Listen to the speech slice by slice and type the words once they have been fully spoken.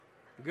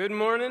Good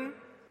morning.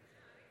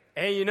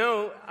 Hey,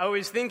 I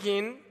was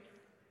thinking,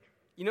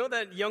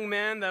 that young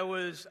man that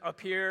was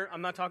up here,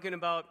 I'm not talking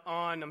about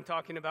I'm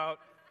talking about.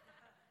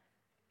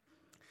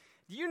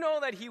 Do you know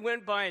that he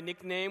went by a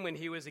nickname when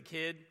he was a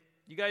kid?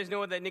 You guys know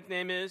what that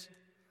nickname is?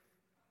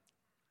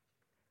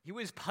 He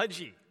was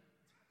Pudgy.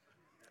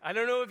 I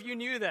don't know if you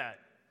knew that.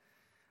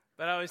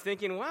 But I was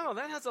thinking, wow,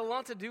 that has a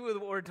lot to do with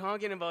what we're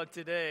talking about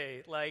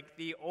today. Like,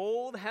 the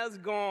old has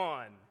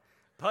gone.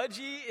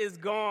 Pudgy is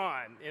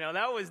gone.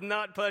 That was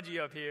not Pudgy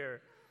up here.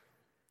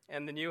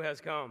 And the new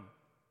has come.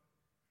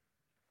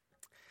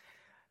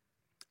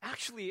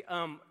 Actually,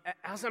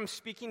 as I'm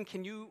speaking,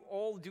 can you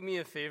all do me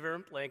a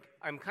favor? Like,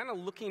 I'm kind of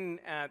looking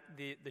at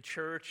the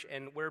church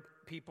and where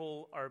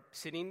people are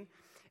sitting.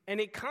 And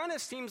it kind of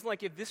seems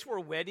like if this were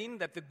a wedding,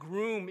 that the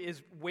groom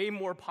is way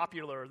more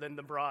popular than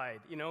the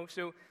bride,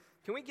 So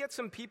can we get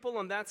some people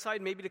on that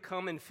side maybe to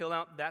come and fill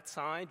out that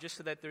side just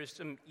so that there's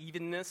some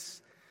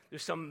evenness?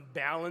 There's some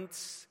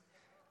balance.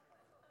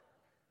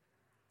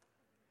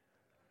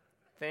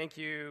 Thank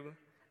you.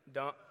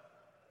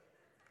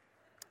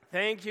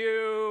 Thank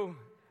you.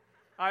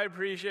 I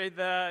appreciate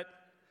that.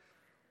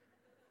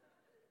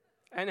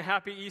 And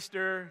happy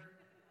Easter.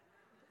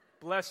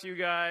 Bless you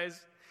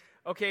guys.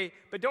 Okay,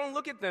 but don't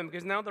look at them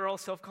because now they're all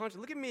self-conscious.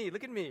 Look at me.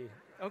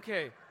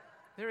 Okay,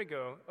 there we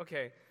go.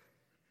 Okay.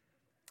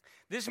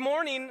 This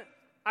morning,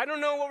 I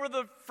don't know what were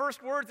the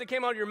first words that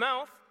came out of your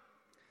mouth.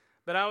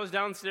 But I was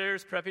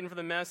downstairs prepping for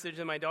the message,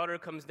 and my daughter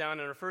comes down,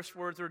 and her first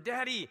words were,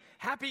 "Daddy,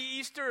 happy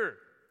Easter."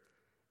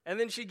 And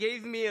then she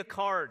gave me a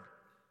card.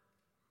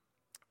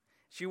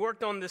 She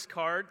worked on this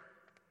card.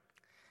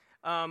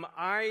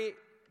 I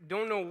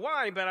don't know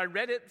why, but I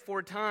read it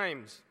 4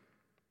 times.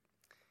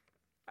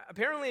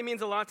 Apparently, it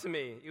means a lot to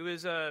me. It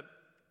was a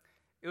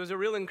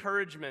real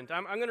encouragement.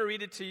 I'm going to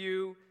read it to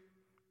you.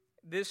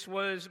 This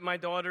was my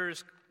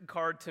daughter's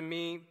card to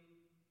me.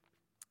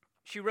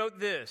 She wrote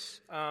this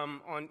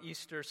on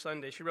Easter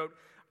Sunday. She wrote,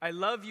 "I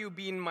love you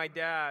being my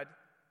dad.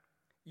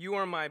 You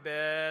are my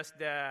best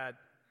dad.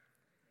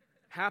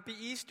 Happy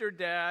Easter,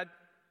 Dad.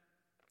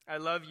 I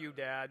love you,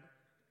 Dad.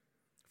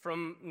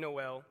 From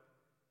Noelle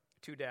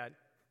to Dad."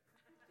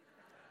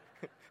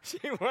 She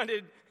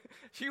wanted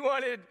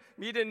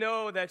me to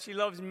know that she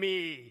loves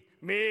me.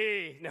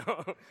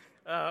 No.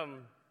 I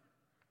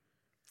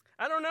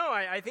don't know.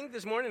 I think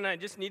this morning I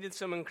just needed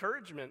some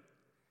encouragement.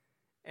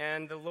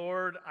 And the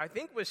Lord, I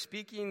think, was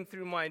speaking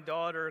through my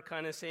daughter,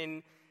 kind of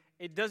saying,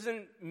 it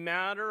doesn't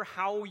matter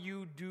how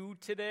you do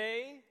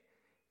today,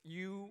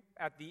 you,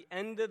 at the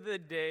end of the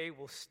day,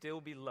 will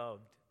still be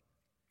loved.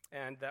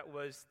 And that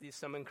was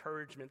some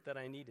encouragement that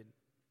I needed.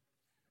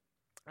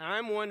 And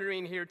I'm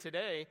wondering here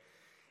today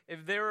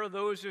if there are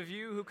those of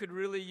you who could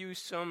really use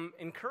some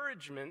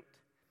encouragement.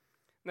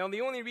 Now,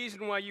 the only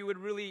reason why you would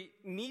really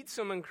need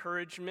some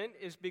encouragement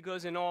is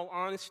because, in all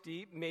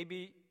honesty,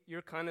 maybe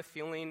you're kind of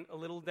feeling a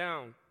little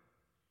down.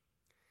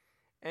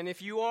 And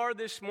if you are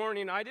this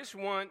morning, I just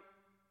want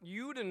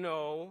you to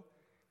know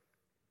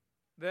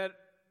that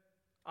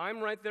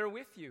I'm right there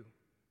with you,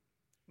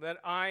 that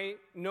I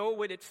know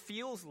what it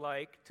feels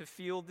like to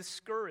feel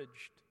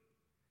discouraged,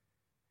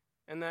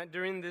 and that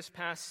during this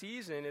past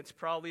season, it's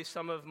probably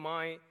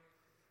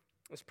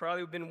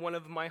been one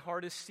of my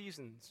hardest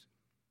seasons.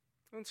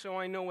 And so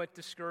I know what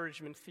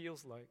discouragement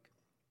feels like.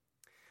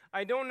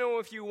 I don't know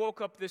if you woke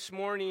up this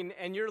morning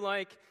and you're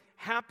like,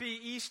 "Happy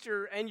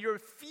Easter," and you're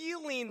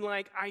feeling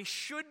like, "I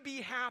should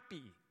be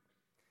happy."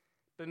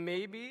 But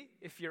maybe,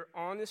 if you're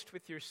honest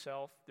with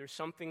yourself, there's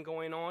something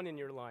going on in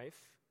your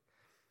life,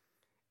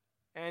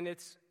 and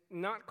it's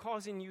not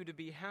causing you to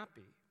be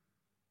happy.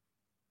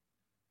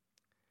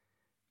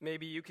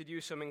 Maybe you could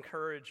use some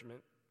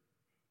encouragement.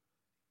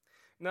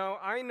 Now,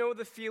 I know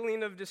the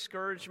feeling of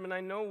discouragement.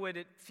 I know what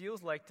it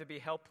feels like to be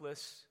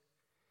helpless.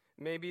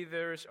 Maybe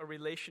there's a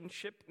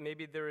relationship,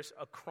 maybe there's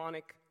a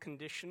chronic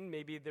condition,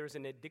 maybe there's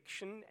an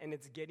addiction and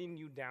it's getting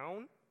you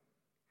down.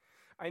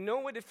 I know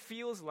what it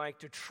feels like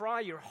to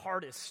try your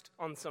hardest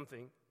on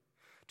something,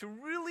 to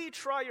really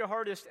try your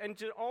hardest and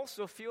to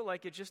also feel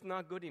like it's just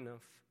not good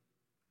enough.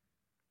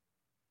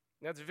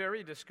 That's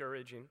very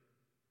discouraging.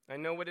 I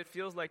know what it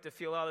feels like to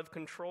feel out of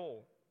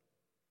control.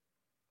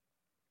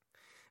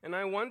 And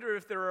I wonder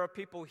if there are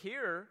people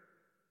here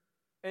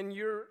and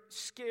you're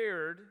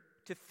scared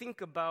to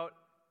think about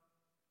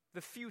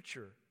the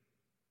future.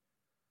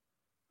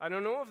 I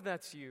don't know if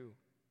that's you.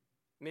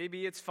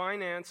 Maybe it's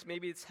finance,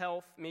 maybe it's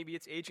health, maybe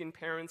it's aging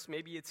parents,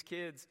 maybe it's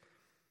kids.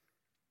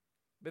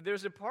 But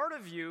there's a part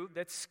of you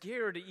that's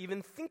scared to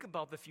even think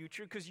about the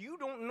future because you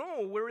don't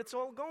know where it's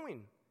all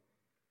going.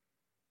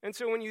 And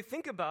so when you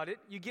think about it,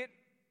 you get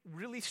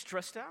really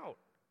stressed out.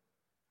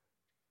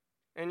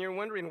 And you're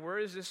wondering, where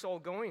is this all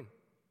going?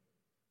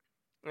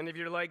 And if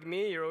you're like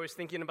me, you're always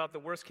thinking about the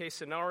worst case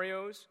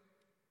scenarios.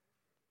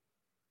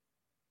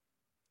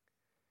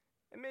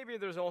 And maybe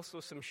there's also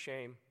some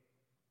shame.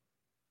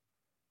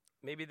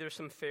 Maybe there's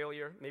some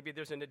failure. Maybe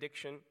there's an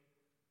addiction.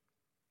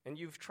 And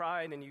you've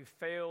tried and you've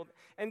failed.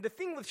 And the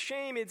thing with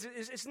shame is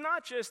it's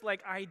not just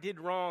like I did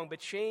wrong,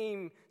 but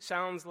shame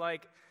sounds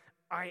like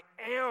I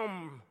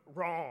am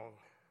wrong.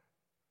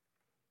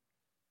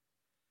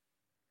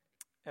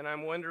 And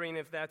I'm wondering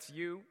if that's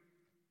you.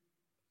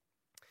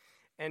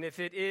 And if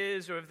it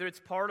is, or if it's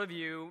part of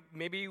you,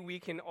 maybe we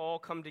can all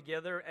come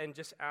together and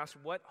just ask,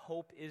 what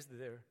hope is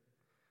there?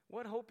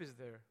 What hope is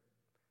there?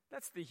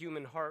 That's the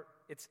human heart.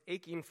 It's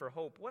aching for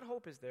hope. What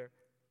hope is there?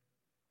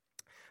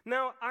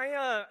 Now,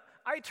 I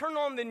turned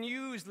on the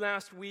news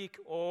last week.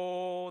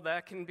 Oh,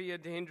 that can be a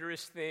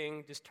dangerous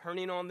thing, just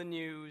turning on the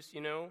news,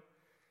 you know.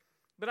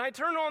 But I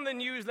turned on the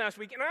news last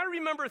week, and I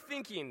remember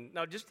thinking,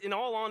 now just in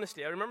all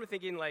honesty, I remember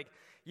thinking like,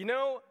 you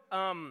know,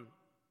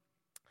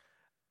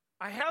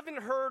 I haven't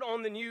heard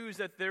on the news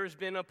that there's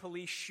been a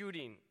police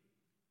shooting.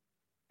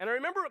 And I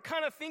remember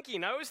kind of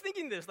thinking, I was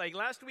thinking this like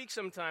last week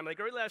sometime, like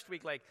early last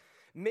week, like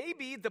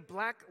maybe the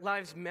Black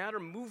Lives Matter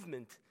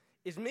movement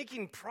is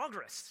making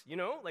progress, you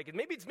know? Like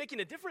maybe it's making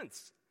a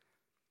difference.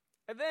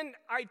 And then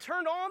I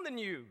turned on the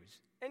news,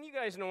 and you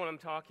guys know what I'm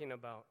talking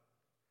about.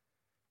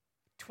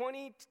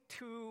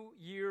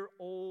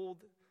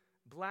 22-year-old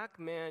black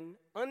man,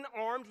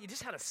 unarmed. He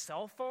just had a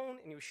cell phone,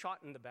 and he was shot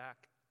in the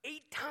back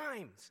 8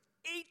 times.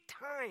 8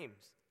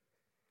 times.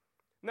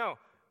 Now,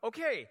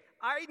 okay,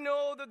 I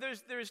know that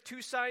there's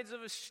 2 sides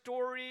of a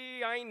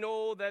story. I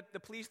know that the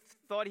police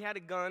thought he had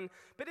a gun,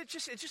 but it's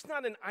just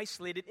not an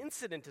isolated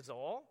incident is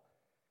all.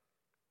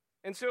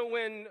 And so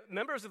when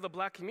members of the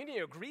black community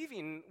are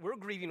grieving, we're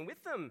grieving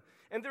with them.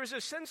 And there's a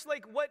sense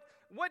like, what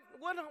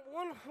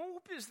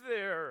hope is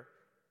there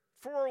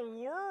for a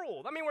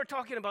world? I mean, we're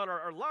talking about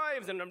our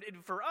lives and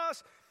for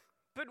us,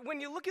 but when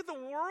you look at the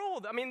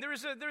world, I mean,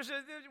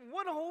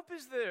 what hope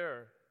is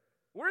there?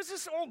 Where is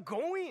this all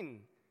going?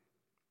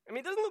 I mean,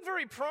 it doesn't look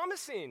very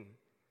promising.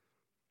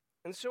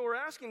 And so we're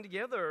asking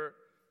together,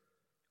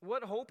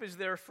 what hope is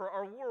there for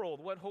our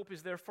world? What hope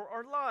is there for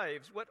our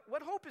lives? What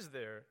hope is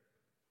there?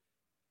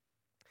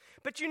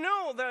 But you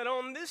know that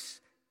on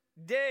this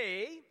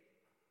day,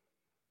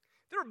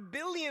 there are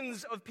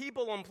billions of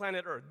people on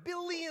planet Earth.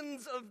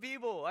 Billions of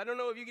people. I don't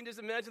know if you can just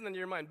imagine that in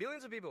your mind.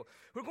 Billions of people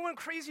who are going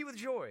crazy with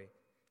joy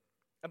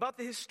about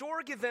the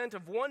historic event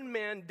of one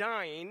man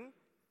dying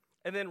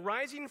and then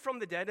rising from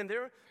the dead, and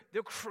they're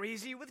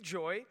crazy with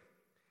joy.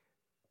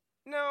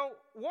 Now,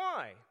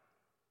 why?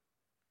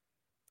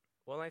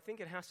 Well, I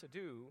think it has to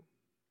do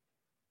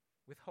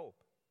with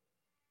hope.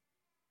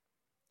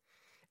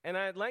 And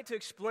I'd like to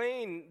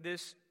explain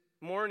this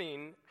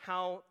morning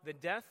how the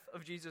death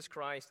of Jesus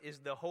Christ is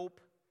the hope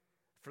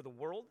for the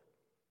world,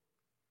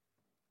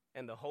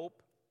 and the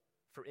hope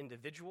for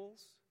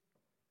individuals,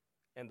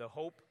 and the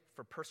hope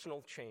for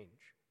personal change.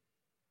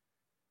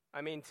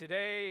 I mean,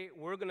 today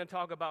we're going to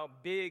talk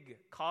about big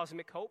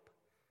cosmic hope,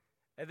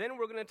 and then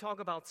we're going to talk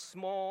about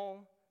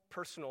small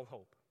personal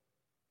hope.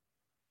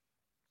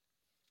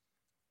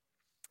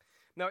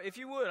 Now, if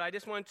you would, I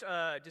just want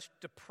just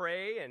to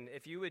pray, and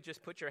if you would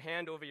just put your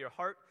hand over your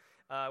heart,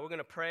 we're going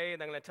to pray,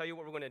 and I'm going to tell you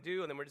what we're going to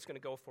do, and then we're just going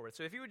to go for it.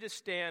 So if you would just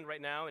stand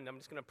right now, and I'm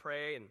just going to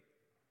pray,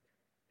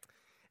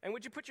 and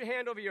would you put your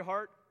hand over your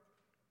heart?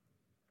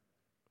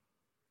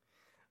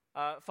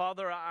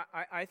 Father,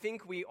 I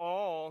think we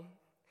all,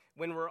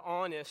 when we're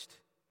honest,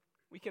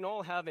 we can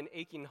all have an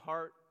aching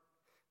heart.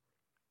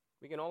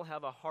 We can all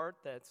have a heart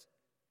that's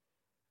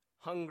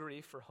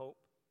hungry for hope.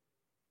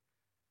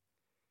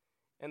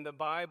 And the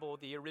Bible,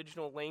 the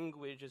original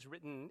language, is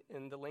written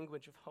in the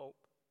language of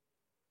hope.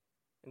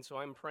 And so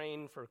I'm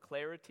praying for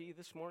clarity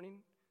this morning.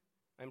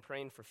 I'm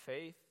praying for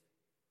faith.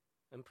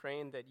 I'm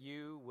praying that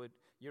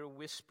your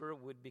whisper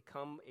would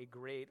become a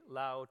great,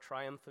 loud,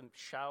 triumphant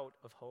shout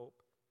of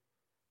hope.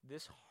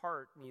 This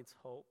heart needs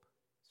hope.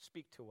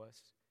 Speak to us.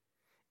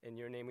 In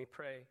your name we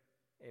pray.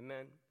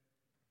 Amen.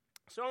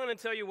 So I'm going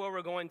to tell you where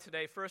we're going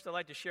today. First, I'd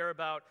like to share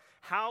about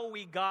how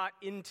we got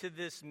into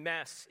this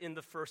mess in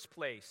the first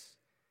place.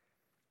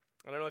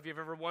 I don't know if you've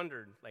ever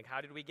wondered, like,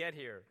 how did we get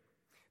here?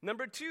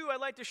 Number 2,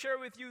 I'd like to share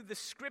with you the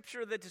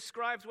scripture that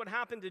describes what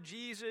happened to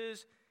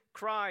Jesus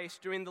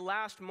Christ during the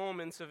last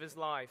moments of his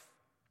life.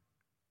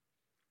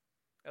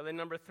 And then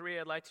number 3,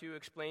 I'd like to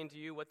explain to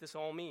you what this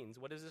all means.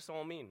 What does this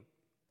all mean?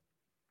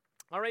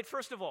 All right,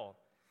 first of all,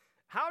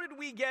 how did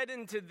we get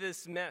into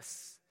this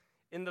mess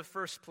in the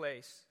first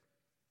place?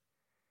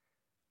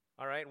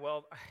 All right,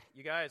 well,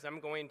 you guys, I'm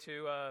going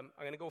to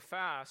go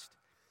fast.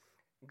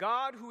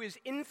 God, who is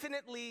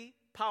infinitely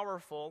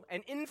powerful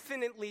and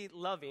infinitely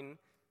loving,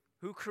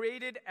 who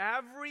created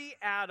every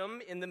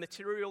atom in the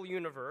material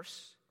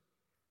universe,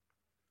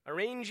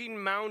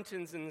 arranging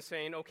mountains and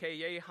saying, okay,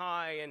 yay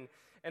high,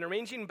 and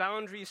arranging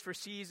boundaries for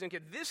seas, and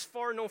get this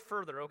far, no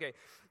further. Okay,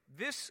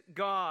 this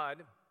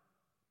God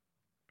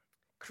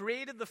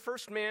created the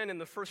first man and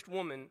the first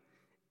woman,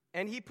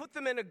 and he put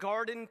them in a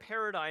garden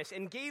paradise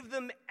and gave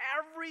them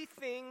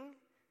everything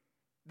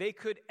they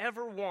could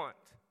ever want,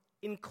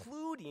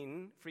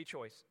 including free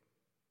choice.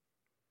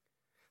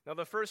 Now,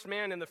 the first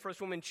man and the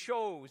first woman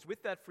chose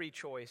with that free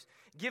choice.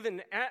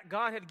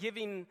 God had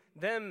given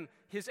them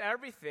his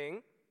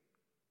everything.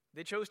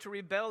 They chose to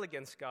rebel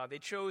against God. They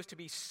chose to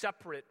be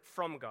separate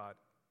from God.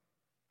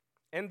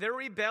 And their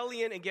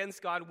rebellion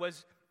against God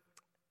was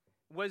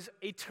was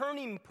a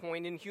turning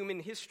point in human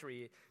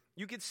history.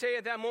 You could say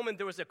at that moment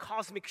there was a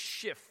cosmic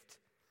shift,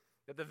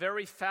 that the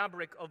very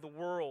fabric of the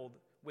world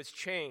was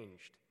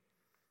changed.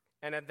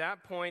 And at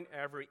that point,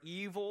 every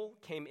evil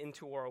came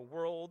into our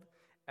world.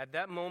 At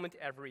that moment,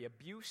 every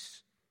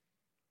abuse,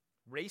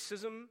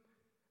 racism,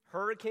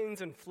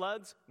 hurricanes and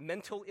floods,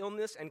 mental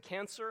illness and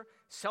cancer,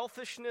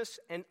 selfishness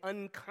and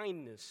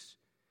unkindness,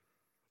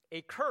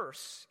 a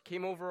curse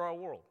came over our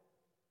world.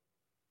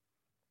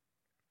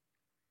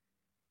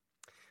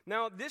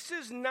 Now, this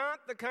is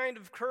not the kind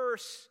of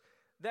curse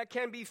that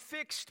can be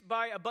fixed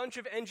by a bunch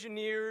of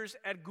engineers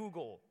at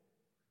Google.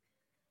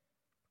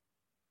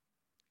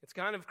 It's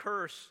kind of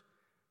curse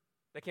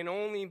that can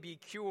only be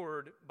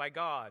cured by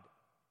God.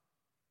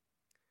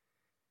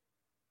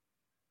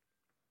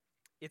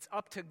 It's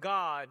up to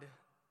God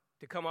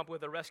to come up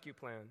with a rescue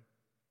plan.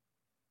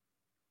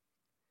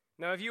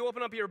 Now, if you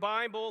open up your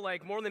Bible,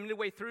 like more than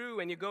midway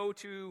through, and you go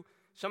to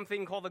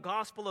something called the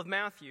Gospel of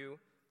Matthew,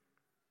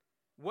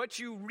 what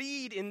you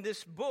read in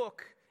this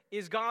book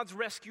is God's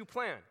rescue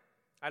plan.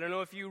 I don't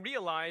know if you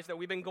realize that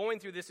we've been going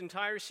through this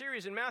entire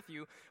series in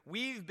Matthew.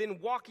 We've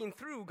been walking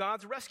through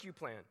God's rescue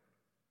plan.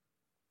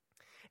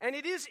 And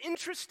it is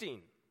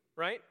interesting,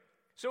 right?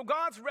 So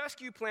God's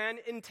rescue plan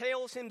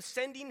entails him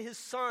sending his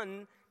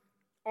son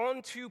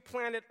onto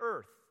planet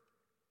Earth.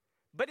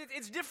 But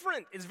it's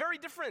different. It's very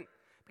different.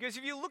 Because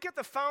if you look at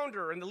the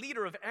founder and the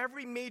leader of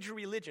every major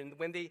religion,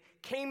 when they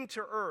came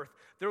to Earth,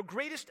 their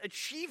greatest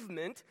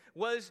achievement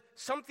was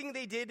something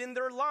they did in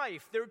their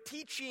life, their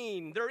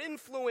teaching, their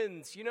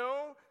influence,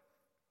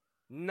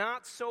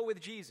 Not so with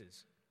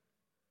Jesus.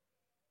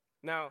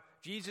 Now,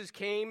 Jesus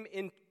came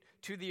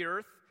into the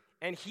earth,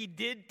 and he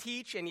did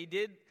teach, and he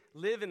did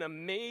live an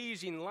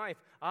amazing life.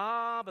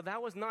 But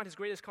that was not his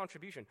greatest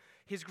contribution.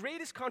 His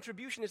greatest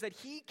contribution is that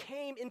he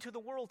came into the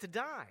world to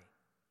die.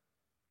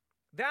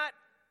 That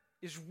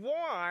is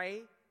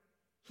why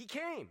he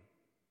came.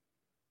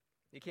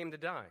 He came to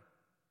die.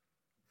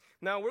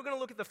 Now, we're going to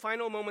look at the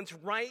final moments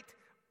right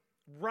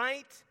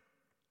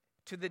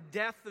to the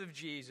death of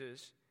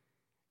Jesus,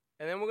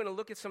 and then we're going to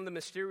look at some of the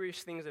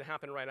mysterious things that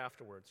happen right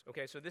afterwards.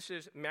 Okay, so this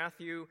is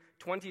Matthew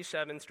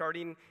 27,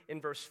 starting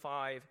in verse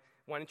 5.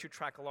 Why don't you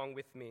track along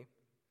with me?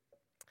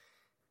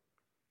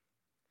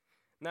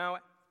 Now,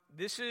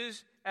 this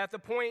is at the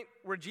point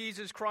where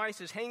Jesus Christ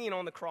is hanging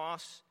on the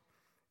cross,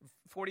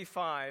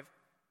 45.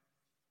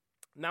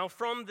 Now,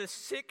 from the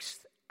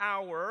 6th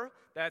hour,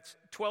 that's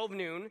 12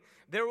 noon,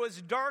 there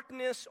was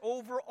darkness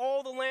over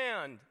all the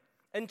land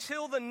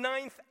until the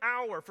 9th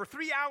hour. For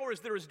 3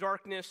 hours there was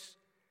darkness,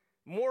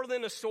 more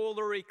than a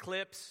solar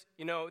eclipse.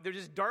 There's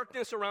just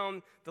darkness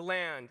around the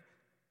land.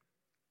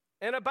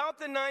 And about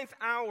the 9th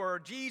hour,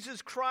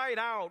 Jesus cried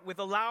out with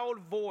a loud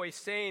voice,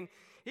 saying,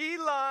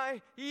 Eli,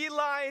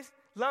 Eli,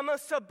 lama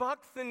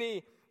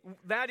sabachthani.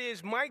 That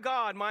is, my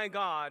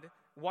God,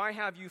 why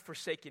have you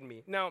forsaken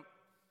me? Now,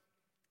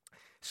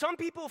 some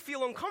people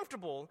feel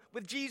uncomfortable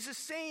with Jesus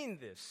saying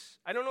this.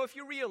 I don't know if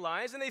you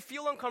realize, and they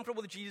feel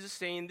uncomfortable with Jesus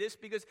saying this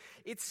because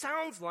it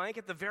sounds like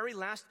at the very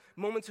last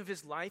moments of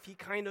his life, he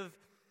kind of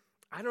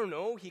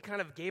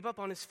gave up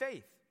on his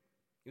faith.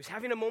 He was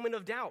having a moment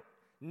of doubt.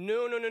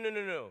 No.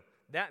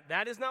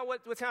 That is not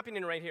what's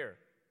happening right here.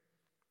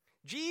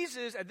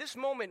 Jesus, at this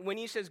moment, when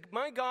he says,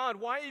 my God,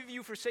 why have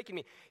you forsaken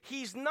me?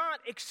 He's not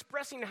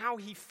expressing how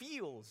he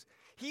feels.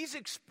 He's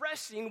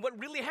expressing what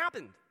really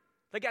happened.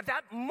 Like at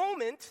that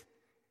moment,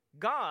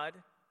 God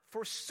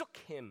forsook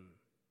him.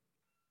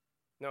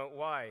 Now,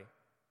 why?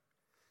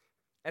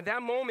 At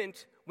that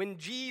moment, when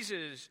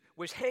Jesus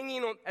was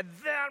hanging on, at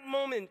that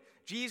moment,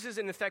 Jesus,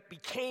 in effect,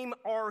 became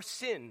our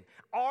sin.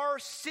 Our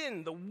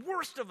sin, the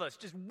worst of us,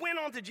 just went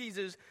onto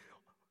Jesus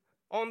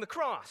on the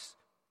cross.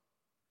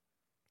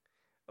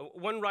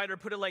 One writer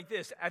put it like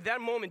this: at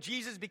that moment,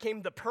 Jesus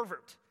became the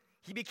pervert.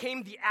 He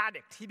became the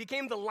addict. He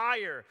became the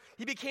liar.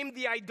 He became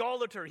the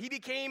idolater. He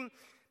became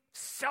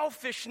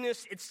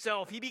selfishness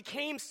itself. He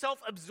became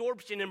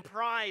self-absorption and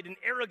pride and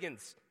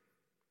arrogance.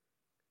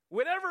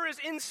 Whatever is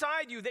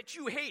inside you that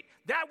you hate,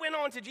 that went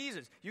on to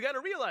Jesus. You got to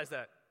realize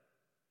that.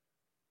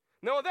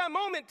 Now, at that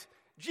moment,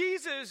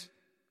 Jesus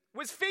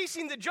was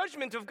facing the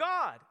judgment of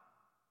God.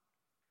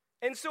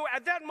 And so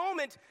at that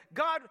moment,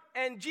 God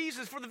and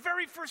Jesus, for the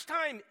very first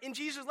time in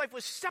Jesus' life,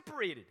 was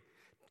separated.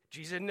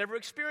 Jesus had never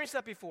experienced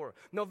that before.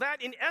 Now,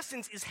 that in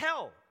essence is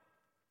hell.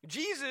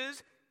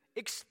 Jesus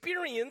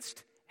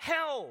experienced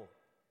hell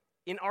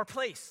in our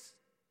place.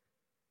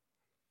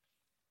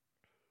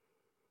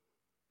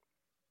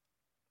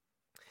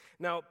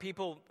 Now,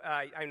 people,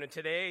 I know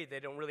today, they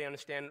don't really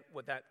understand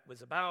what that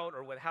was about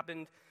or what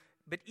happened.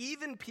 But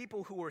even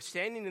people who were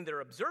standing in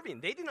there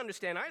observing, they didn't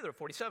understand either,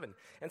 47.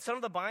 And some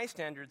of the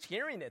bystanders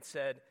hearing it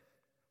said,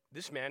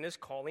 this man is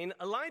calling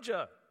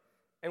Elijah.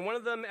 And one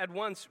of them at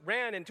once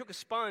ran and took a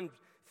sponge,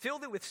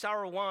 filled it with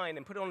sour wine,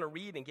 and put it on a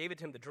reed and gave it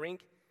to him to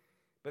drink.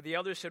 But the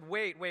others said,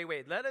 wait,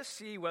 let us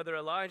see whether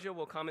Elijah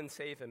will come and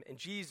save him. And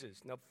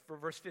Jesus, now for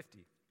verse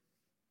 50.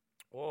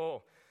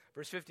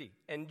 Verse 50.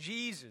 And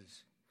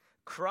Jesus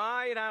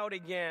cried out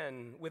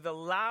again with a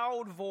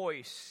loud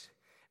voice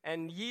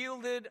and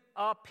yielded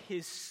up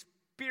his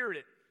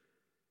spirit.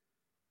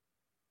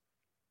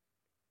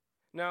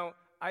 Now,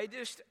 I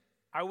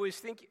was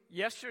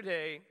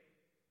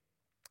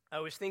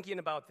thinking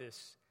about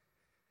this.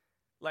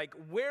 Like,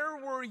 where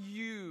were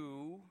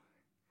you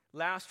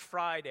last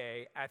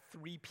Friday at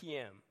 3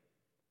 p.m.?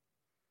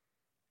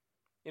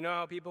 You know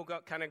how people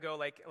kind of go,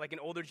 like an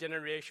older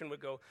generation would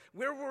go,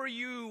 where were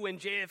you when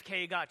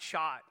JFK got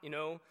shot, you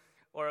know?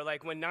 Or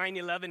like when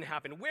 9/11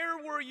 happened, where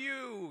were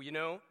you, you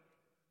know?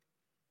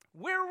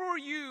 Where were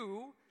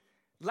you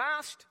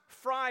last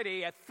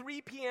Friday at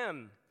 3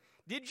 p.m.?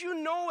 Did you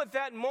know at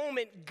that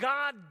moment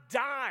God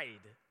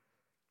died?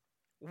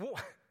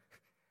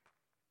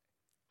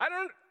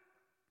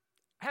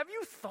 Have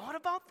you thought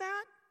about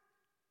that?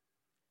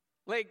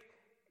 Like,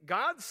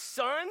 God's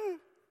Son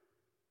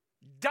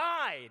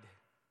died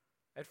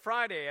at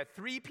Friday at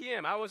 3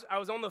 p.m. I was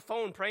on the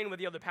phone praying with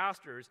the other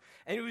pastors,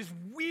 and it was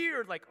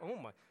weird, like,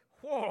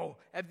 whoa,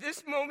 at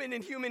this moment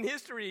in human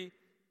history,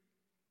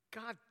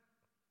 God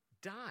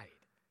died.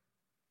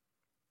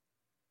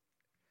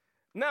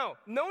 Now,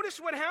 notice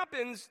what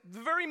happens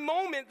the very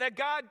moment that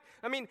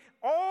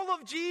all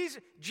of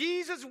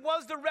Jesus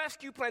was the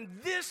rescue plan.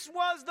 This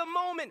was the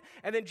moment.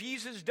 And then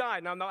Jesus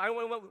died. Now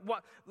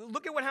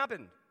look at what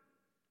happened.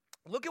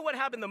 Look at what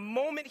happened the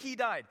moment he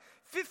died.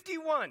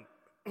 51.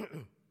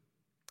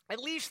 At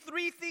least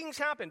 3 things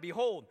happened.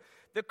 Behold,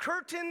 the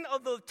curtain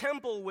of the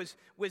temple was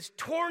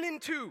torn in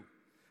two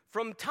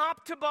from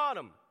top to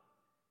bottom.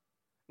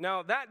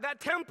 Now,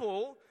 that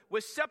temple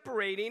was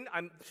separating,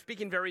 I'm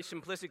speaking very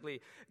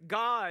simplistically,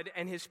 God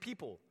and his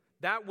people.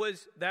 That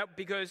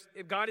because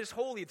God is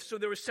holy, so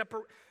there was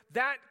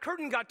that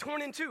curtain got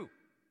torn in two.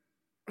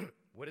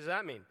 What does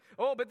that mean?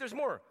 Oh, but there's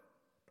more.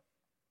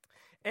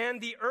 And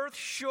the earth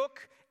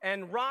shook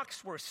and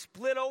rocks were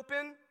split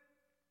open.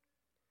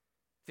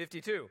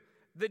 52.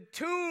 The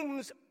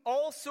tombs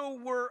also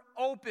were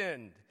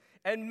opened,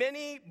 and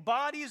many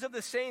bodies of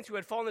the saints who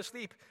had fallen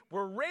asleep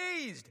were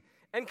raised.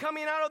 And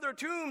coming out of their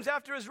tombs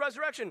after his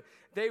resurrection,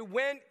 they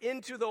went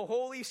into the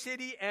holy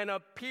city and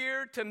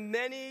appeared to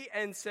many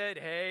and said,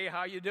 "Hey,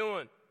 how you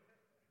doing?"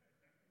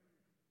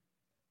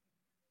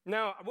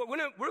 Now,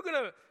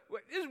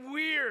 this is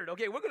weird.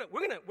 Okay, we're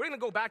gonna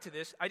go back to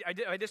this.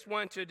 I just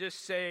want to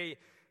just say,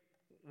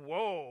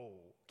 whoa.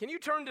 Can you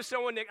turn to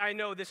someone? I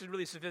know this is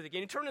really sophisticated.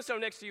 Can you turn to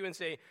someone next to you and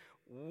say,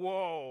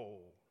 "Whoa"?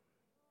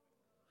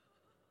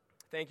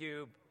 Thank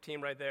you,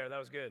 team, right there. That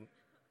was good.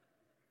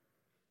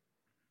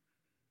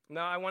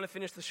 Now, I want to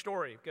finish the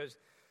story because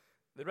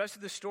the rest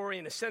of the story,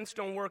 in a sense,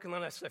 don't work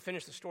unless I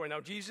finish the story.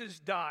 Now, Jesus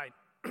died.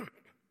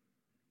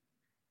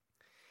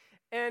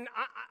 And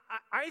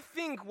I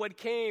think what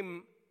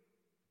came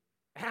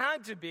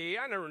had to be,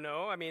 I don't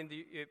know,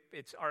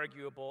 it's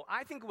arguable.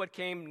 I think what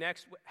came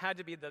next had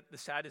to be the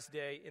saddest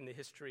day in the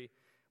history.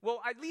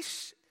 Well, at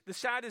least the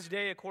saddest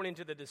day according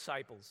to the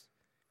disciples.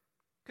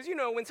 Because,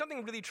 when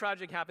something really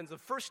tragic happens, the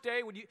first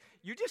day,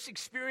 you're just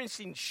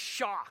experiencing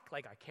shock.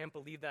 Like, I can't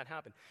believe that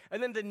happened.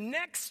 And then the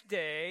next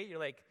day, you're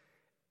like,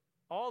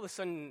 all of a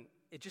sudden,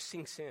 it just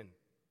sinks in.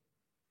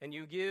 And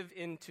you give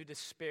into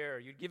despair.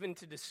 You give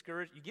into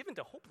discouragement. You give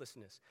into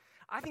hopelessness.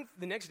 I think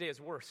the next day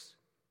is worse.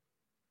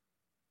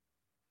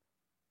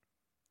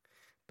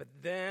 But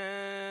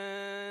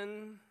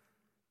then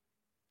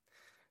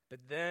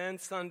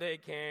Sunday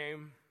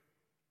came.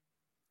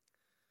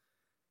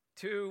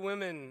 2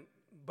 women,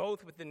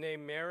 both with the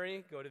name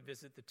Mary, go to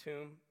visit the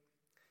tomb.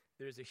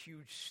 There's a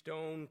huge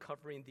stone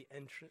covering the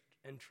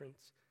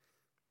entrance.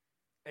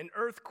 An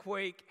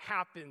earthquake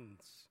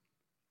happens.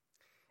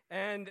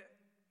 And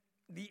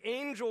the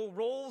angel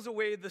rolls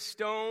away the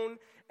stone.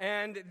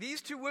 And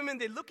these 2 women,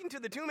 they look into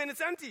the tomb and it's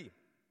empty.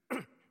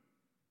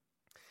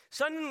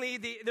 Suddenly,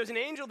 there's an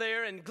angel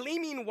there and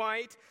gleaming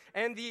white,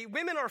 and the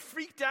women are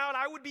freaked out.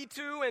 I would be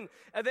too. And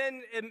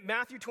then in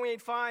Matthew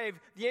 28:5,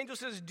 the angel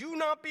says, "Do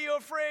not be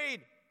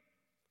afraid,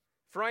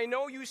 for I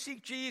know you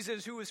seek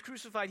Jesus who was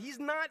crucified. He's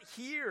not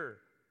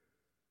here.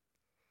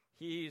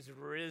 He's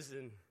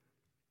risen."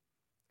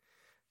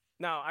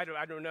 Now, I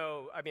don't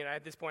know.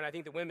 At this point, I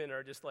think the women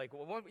are just like,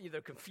 well,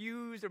 either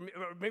confused or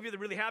maybe they're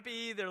really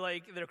happy.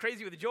 They're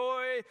crazy with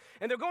joy.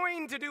 And they're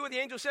going to do what the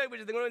angel said,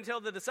 which is they're going to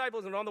tell the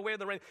disciples, and on the way,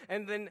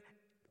 and then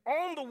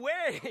on the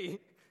way,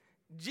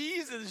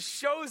 Jesus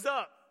shows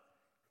up.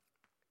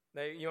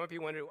 Now, you might be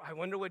wondering, I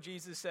wonder what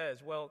Jesus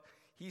says. Well,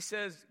 he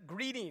says,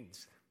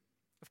 "Greetings,"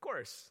 of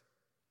course.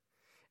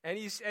 And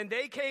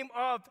they came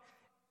up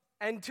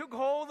and took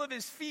hold of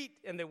his feet,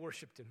 and they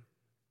worshiped him.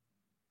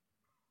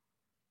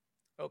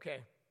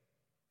 Okay,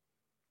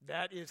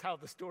 that is how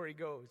the story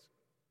goes.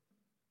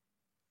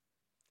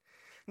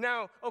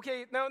 Now we're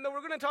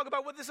going to talk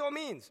about what this all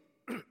means.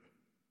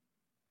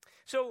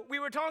 So we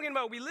were talking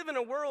about we live in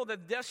a world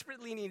that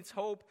desperately needs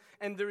hope,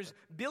 and there's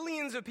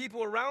billions of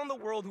people around the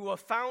world who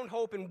have found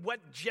hope in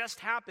what just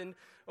happened.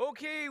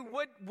 Okay,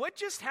 what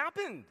just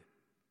happened?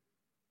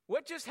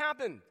 What just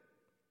happened?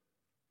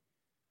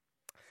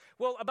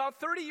 Well, about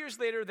 30 years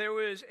later, there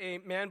was a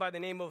man by the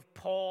name of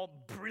Paul,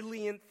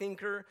 brilliant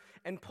thinker.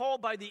 And Paul,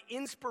 by the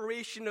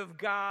inspiration of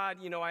God,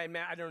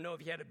 I don't know if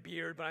he had a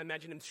beard, but I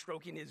imagine him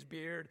stroking his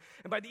beard.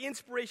 And by the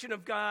inspiration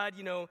of God,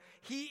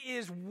 he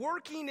is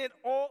working it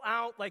all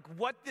out, like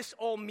what this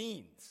all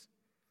means.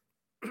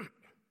 And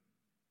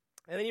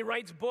then he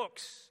writes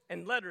books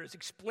and letters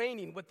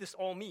explaining what this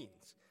all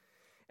means.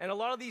 And a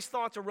lot of these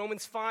thoughts are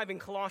Romans 5 and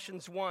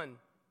Colossians 1.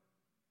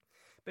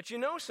 But you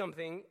know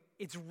something?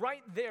 It's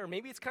right there.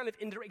 Maybe it's kind of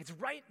indirect. It's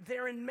right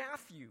there in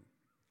Matthew.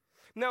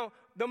 Now,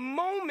 the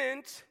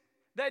moment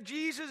that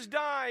Jesus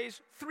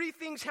dies, 3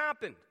 things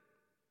happened.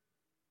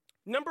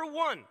 Number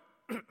 1,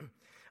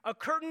 a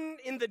curtain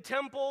in the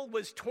temple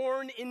was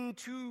torn in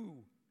 2. You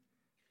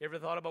ever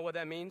thought about what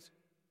that means?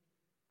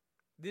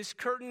 This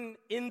curtain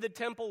in the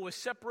temple was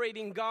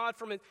separating God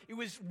from it. It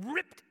was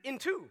ripped in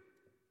 2.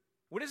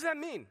 What does that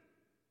mean?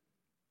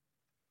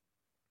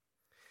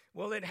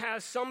 Well, it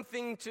has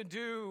something to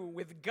do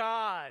with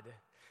God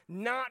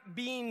not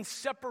being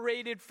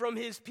separated from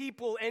his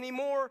people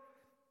anymore.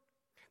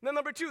 Now,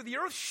 number 2, the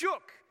earth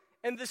shook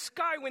and the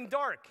sky went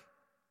dark.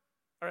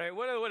 All right,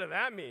 what does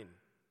that mean?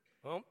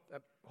 Well,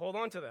 hold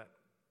on to that.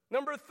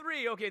 Number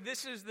 3, okay,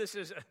 this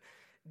is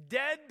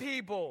dead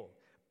people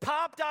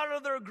popped out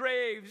of their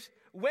graves,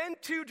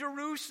 went to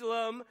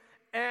Jerusalem,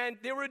 and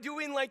they were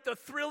doing like the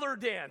Thriller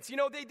dance.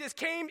 They just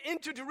came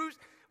into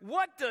Jerusalem.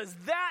 What does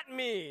that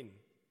mean?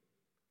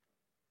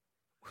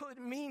 Well,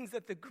 it means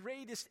that the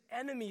greatest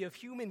enemy of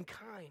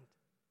humankind,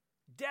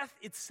 death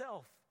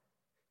itself,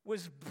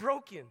 was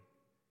broken,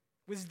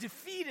 was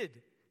defeated,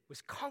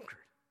 was conquered.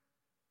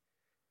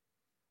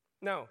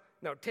 Now,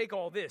 take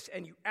all this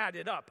and you add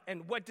it up,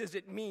 and what does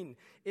it mean?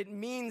 It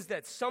means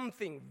that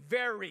something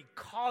very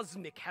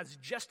cosmic has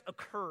just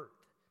occurred.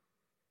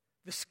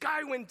 The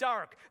sky went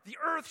dark, the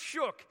earth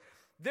shook.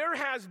 There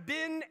has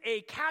been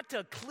a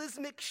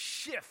cataclysmic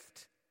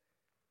shift.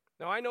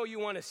 Now, I know you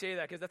want to say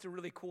that because that's a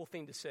really cool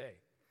thing to say.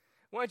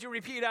 Why don't you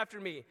repeat after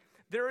me?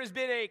 There has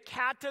been a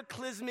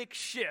cataclysmic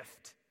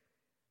shift.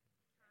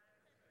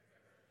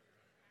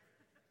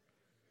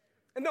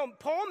 And no,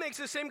 Paul makes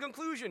the same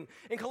conclusion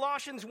in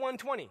Colossians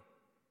 1:20.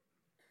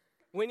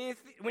 When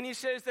he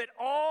says that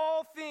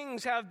all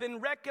things have been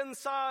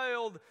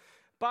reconciled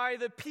by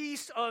the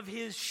peace of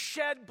his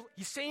shed blood.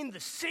 He's saying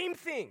the same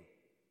thing.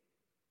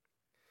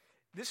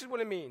 This is what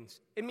it means.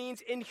 It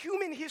means in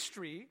human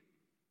history,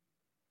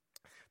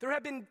 there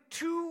have been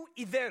 2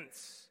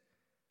 events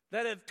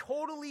that have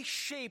totally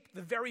shaped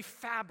the very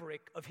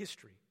fabric of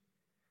history.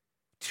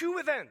 2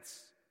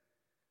 events.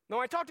 Now,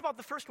 I talked about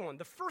the first one.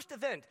 The first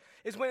event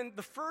is when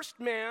the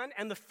first man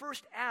and the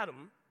first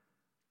Adam,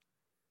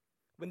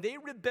 when they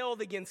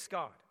rebelled against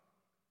God.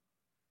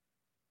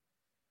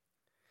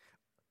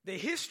 The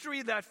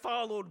history that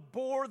followed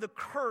bore the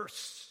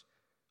curse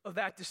of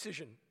that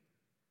decision.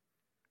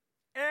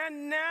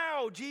 And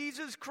now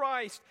Jesus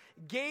Christ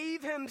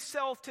gave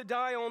himself to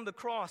die on the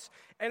cross.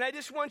 And I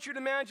just want you to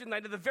imagine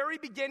that at the very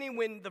beginning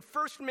when the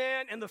first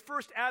man and the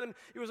first Adam,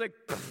 it was like,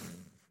 pfft.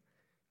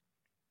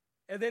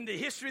 And then the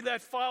history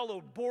that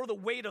followed bore the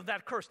weight of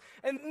that curse.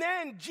 And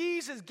then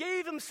Jesus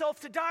gave himself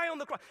to die on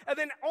the cross. And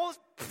then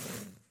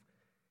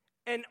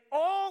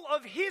all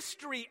of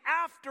history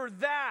after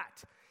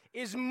that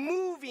is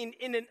moving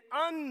in an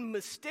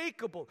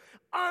unmistakable,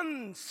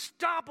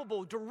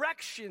 unstoppable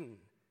direction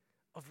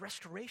of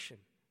restoration.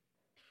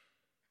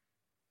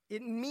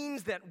 It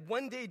means that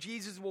one day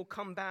Jesus will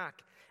come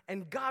back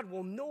and God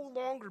will no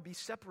longer be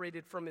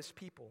separated from his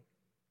people.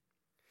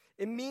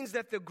 It means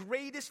that the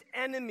greatest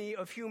enemy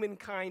of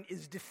humankind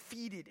is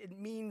defeated. It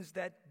means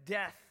that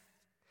death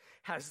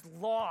has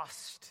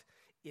lost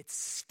its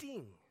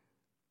sting.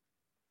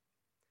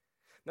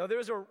 Now,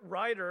 there's a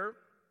writer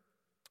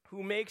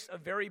who makes a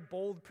very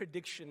bold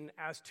prediction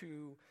as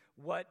to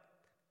what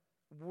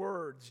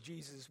words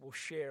Jesus will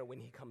share when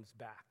he comes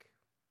back.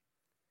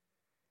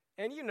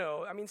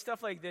 And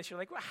stuff like this, you're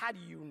like, well, how do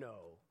you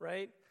know,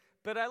 right?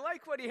 But I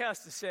like what he has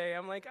to say.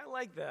 I'm like, I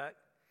like that.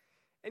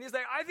 And he's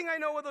like, I think I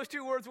know what those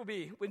 2 words will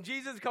be when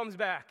Jesus comes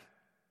back.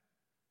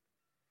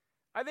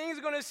 I think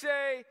he's going to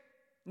say,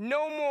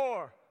 no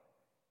more.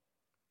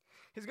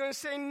 He's going to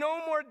say,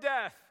 no more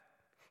death.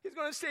 He's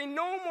going to say,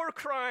 no more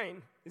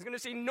crime. He's going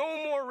to say, no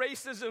more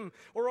racism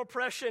or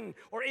oppression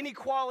or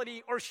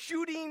inequality or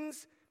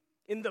shootings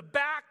in the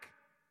back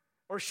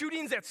or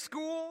shootings at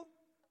school.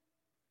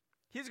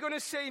 He's going to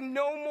say,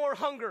 no more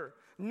hunger,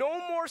 no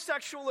more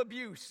sexual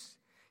abuse.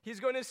 He's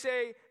going to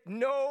say,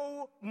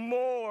 no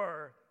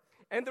more.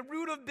 And the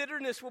root of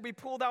bitterness will be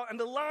pulled out, and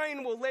the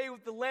lion will lay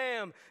with the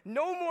lamb.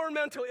 No more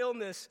mental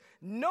illness,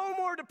 no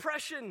more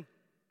depression.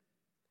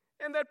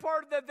 And that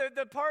part,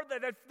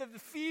 the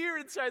fear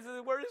inside,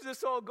 where is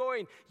this all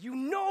going? You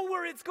know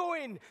where it's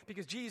going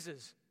because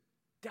Jesus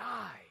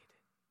died.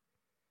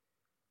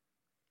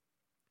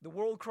 The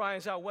world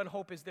cries out, what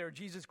hope is there?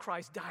 Jesus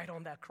Christ died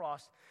on that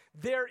cross.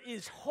 There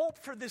is hope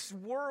for this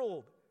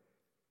world.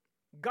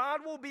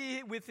 God will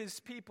be with his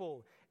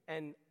people,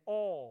 and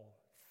all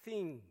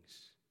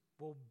things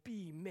will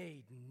be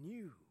made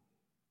new.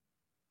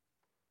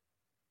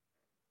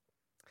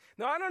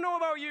 Now, I don't know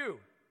about you,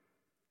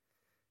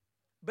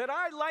 but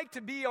I like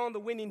to be on the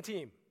winning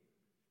team.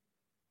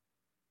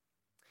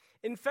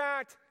 In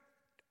fact,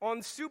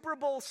 on Super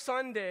Bowl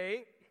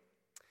Sunday,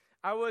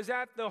 I was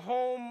at the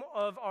home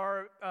of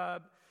our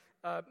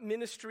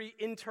ministry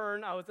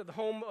intern. I was at the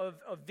home of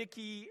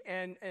Vicky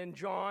and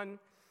John,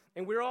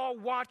 and we were all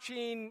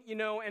watching,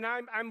 and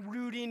I'm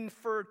rooting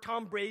for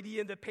Tom Brady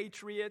and the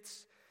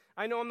Patriots.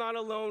 I know I'm not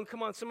alone.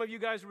 Come on, some of you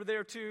guys were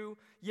there too.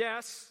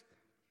 Yes.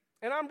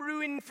 And I'm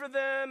rooting for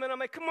them, and I'm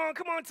like, come on,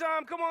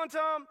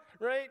 Tom,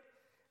 right?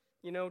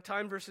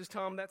 Time versus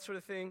Tom, that sort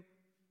of thing.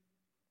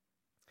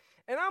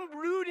 And I'm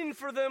rooting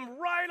for them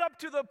right up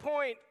to the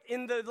point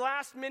in the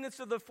last minutes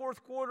of the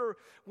fourth quarter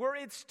where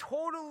it's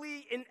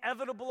totally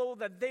inevitable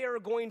that they are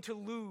going to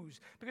lose.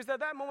 Because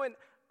at that moment,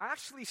 I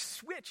actually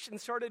switched and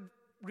started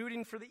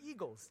rooting for the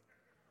Eagles.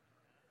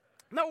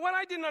 Now, what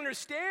I didn't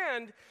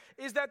understand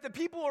is that the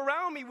people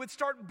around me would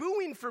start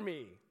booing for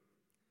me.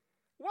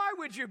 Why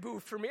would you boo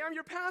for me? I'm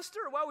your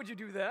pastor. Why would you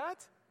do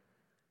that?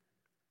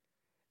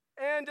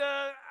 And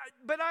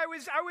but I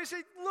was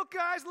saying, look,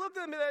 guys, look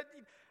at me.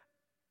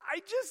 I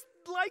just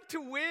like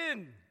to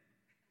win.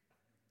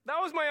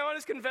 That was my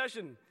honest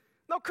confession.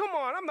 Now, come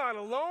on, I'm not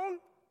alone.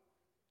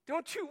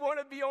 Don't you want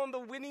to be on the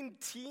winning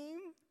team?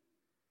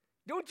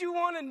 Don't you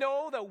want to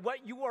know that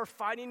what you are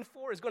fighting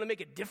for is going to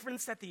make a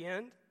difference at the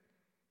end?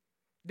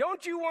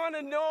 Don't you want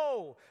to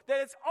know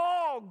that it's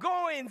all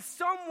going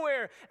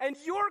somewhere and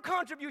your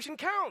contribution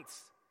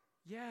counts?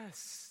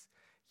 Yes.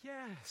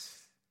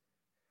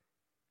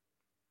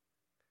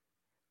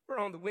 We're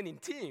on the winning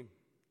team.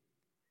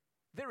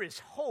 There is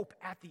hope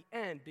at the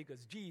end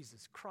because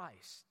Jesus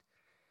Christ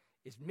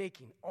is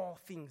making all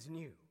things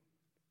new.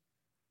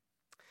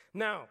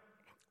 Now,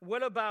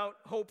 what about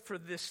hope for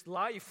this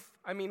life?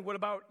 I mean, what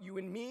about you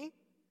and me?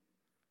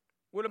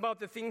 What about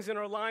the things in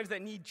our lives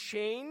that need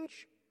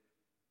change?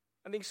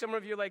 I think some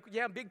of you are like,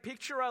 yeah, big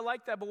picture, I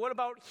like that, but what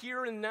about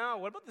here and now?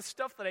 What about the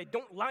stuff that I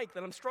don't like,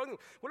 that I'm struggling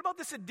with? What about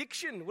this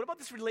addiction? What about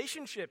this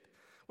relationship?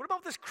 What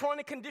about this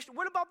chronic condition?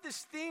 What about this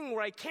thing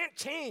where I can't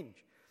change?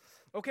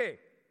 Okay,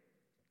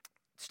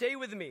 stay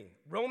with me.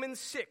 Romans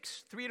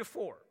 6,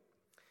 3-4.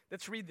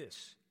 Let's read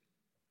this.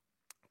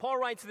 Paul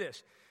writes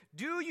this.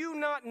 Do you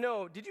not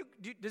know,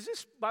 does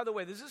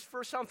this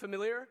first sound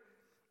familiar?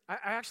 I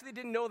actually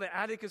didn't know that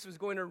Atticus was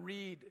going to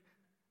read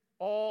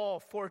all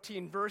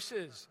 14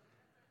 verses.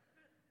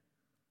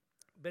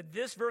 But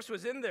this verse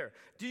was in there.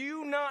 Do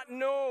you not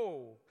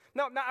know?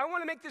 Now I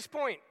want to make this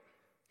point.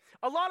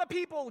 A lot of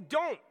people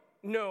don't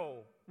know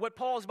what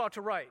Paul is about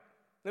to write.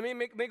 Let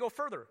me go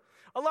further.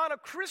 A lot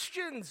of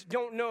Christians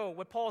don't know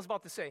what Paul is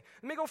about to say.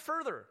 Let me go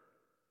further.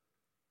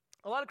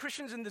 A lot of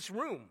Christians in this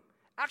room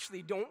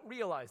actually don't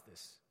realize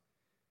this.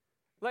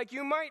 Like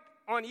you might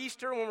on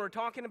Easter when we're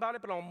talking about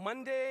it, but on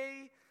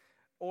Monday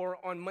or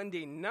on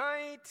Monday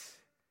night,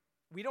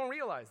 we don't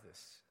realize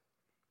this.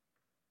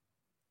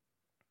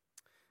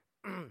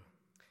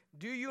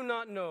 Do you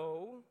not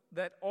know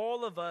that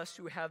all of us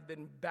who have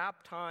been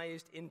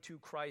baptized into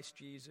Christ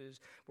Jesus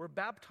were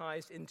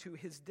baptized into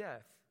his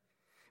death?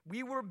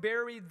 We were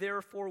buried,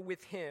 therefore,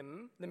 with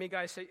him. Let me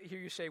hear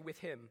you say, with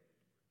him.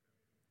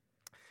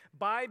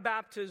 By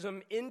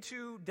baptism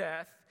into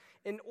death,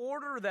 in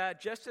order that,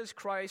 just as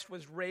Christ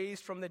was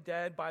raised from the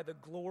dead by the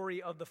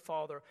glory of the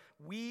Father,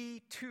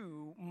 we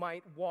too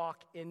might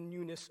walk in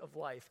newness of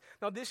life.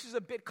 Now, this is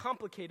a bit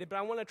complicated, but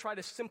I want to try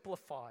to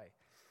simplify.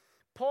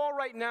 Paul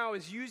right now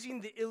is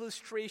using the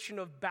illustration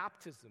of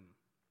baptism.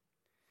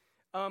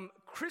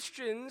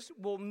 Christians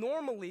will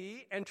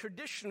normally and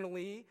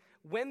traditionally,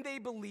 when they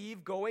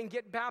believe, go and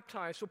get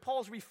baptized. So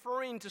Paul's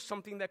referring to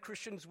something that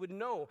Christians would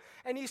know.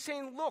 And he's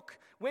saying, look,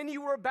 when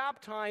you were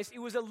baptized, it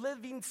was a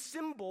living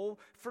symbol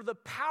for the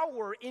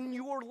power in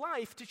your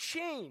life to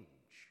change.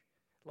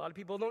 A lot of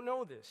people don't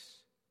know this.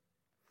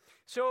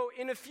 So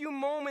in a few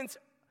moments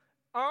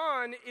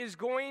on is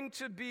going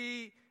to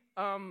be,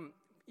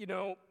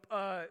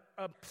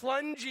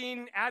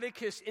 plunging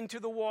Atticus into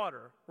the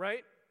water,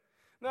 right?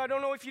 Now, I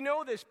don't know if you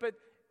know this, but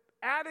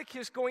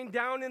Atticus going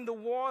down in the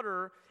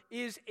water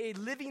is a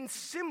living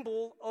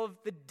symbol of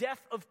the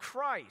death of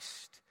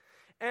Christ.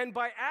 And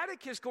by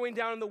Atticus going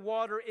down in the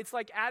water, it's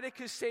like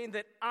Atticus saying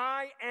that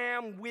I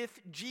am with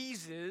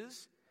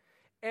Jesus,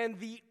 and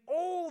the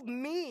old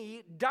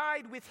me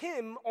died with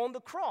him on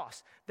the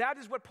cross. That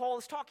is what Paul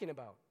is talking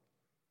about.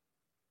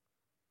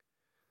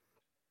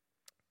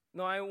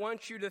 Now, I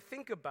want you to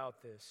think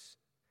about this.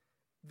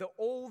 The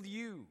old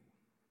you,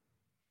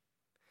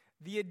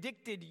 the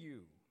addicted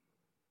you,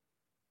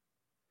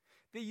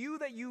 the you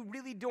that you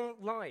really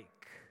don't like,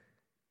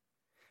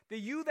 the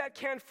you that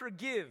can't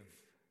forgive,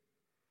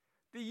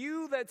 the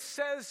you that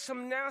says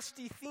some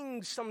nasty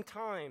things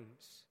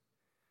sometimes,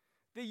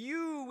 the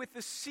you with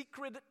the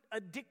secret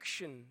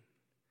addiction,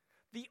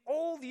 the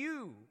old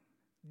you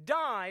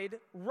died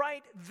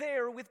right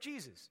there with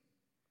Jesus.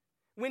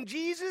 When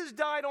Jesus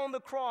died on the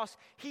cross,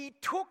 he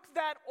took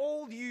that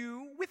old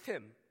you with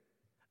him.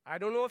 I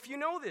don't know if you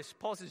know this.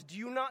 Paul says, do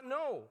you not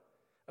know?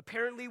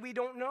 Apparently we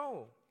don't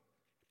know.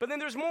 But then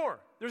there's more.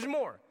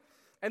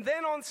 And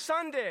then on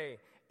Sunday,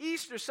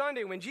 Easter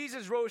Sunday, when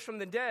Jesus rose from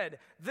the dead,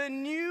 the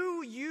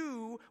new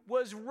you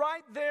was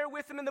right there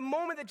with him. And the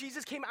moment that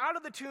Jesus came out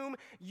of the tomb,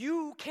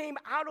 you came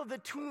out of the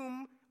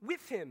tomb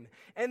with him.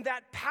 And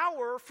that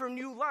power for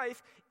new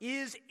life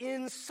is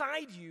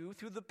inside you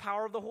through the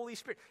power of the Holy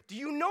Spirit. Do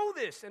you know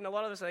this? And a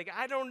lot of us are like,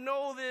 I don't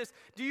know this.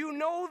 Do you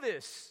know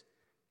this?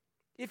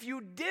 If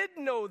you did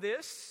know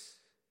this,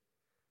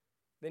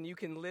 then you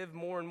can live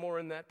more and more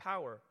in that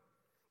power.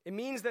 It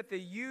means that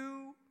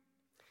you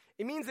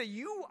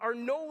are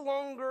no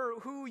longer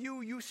who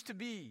you used to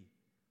be.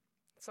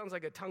 It sounds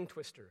like a tongue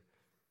twister.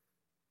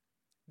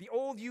 The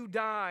old you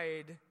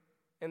died,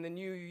 and the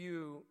new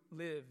you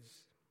lives.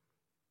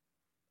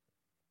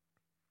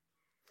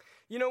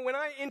 You know, when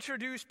I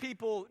introduce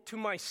people to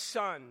my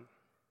son,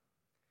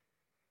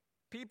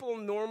 people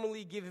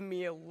normally give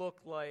me a look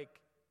like,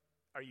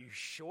 are you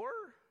sure?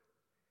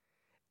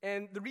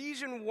 And the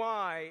reason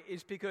why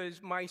is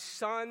because my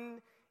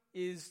son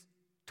is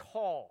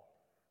tall.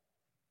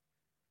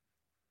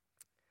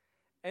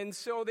 And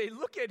so they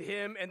look at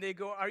him and they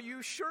go, are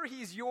you sure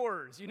he's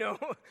yours? You know,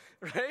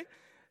 right?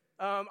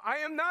 I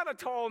am not a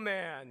tall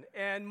man.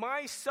 And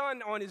my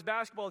son on his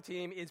basketball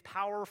team is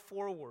power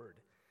forward.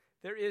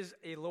 There is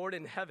a Lord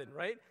in heaven,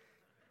 right?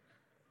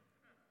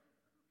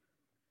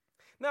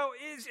 Now,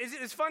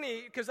 it's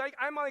funny because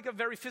I'm like a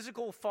very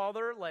physical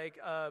father. Like,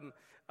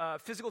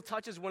 physical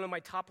touch is one of my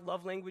top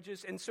love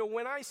languages. And so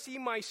when I see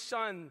my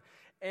son,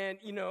 and,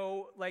 you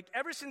know, like,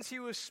 ever since he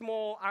was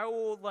small, I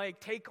will, like,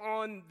 take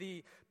on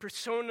the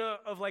persona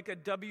of, like, a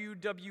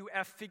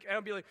WWF figure.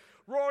 I'll be like,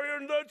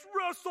 Ryan, let's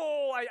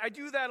wrestle. I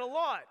do that a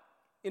lot,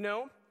 you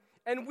know?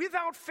 And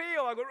without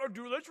fail, I go, oh,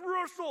 dude, let's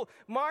wrestle.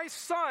 My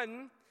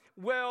son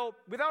will,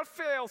 without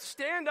fail,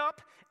 stand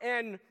up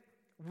and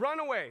run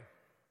away.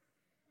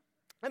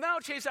 And then I'll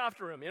chase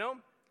after him, you know?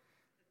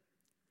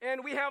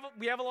 And we have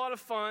a lot of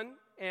fun,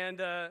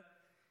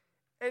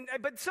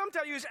 but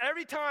sometimes,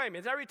 every time.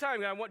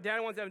 Dad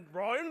wants to,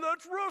 Ryan,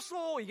 let's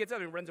wrestle. He gets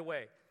up and runs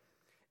away.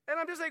 And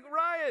I'm just like,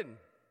 Ryan,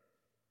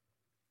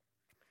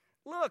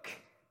 look,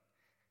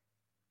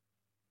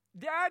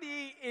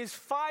 Daddy is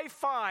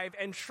 5'5"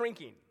 and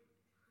shrinking.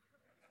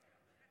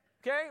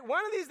 Okay?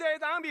 One of these days,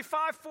 I'm going to be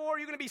 5'4",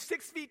 you're going to be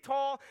 6 feet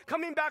tall,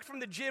 coming back from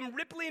the gym,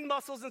 rippling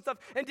muscles and stuff,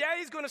 and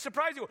Daddy's going to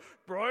surprise you.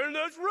 Brian,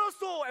 let's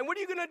wrestle. And what are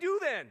you going to do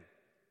then?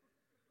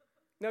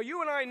 Now,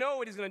 you and I know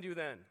what he's going to do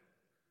then.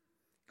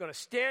 Going to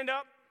stand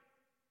up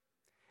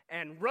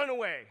and run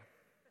away.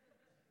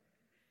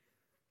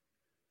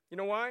 You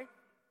know why?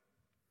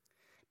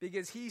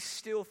 Because he's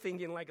still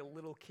thinking like a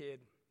little kid.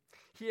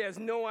 He has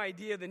no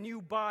idea the new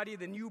body,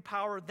 the new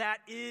power that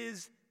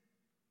is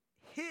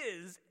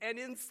his and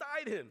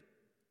inside him.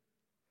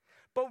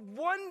 But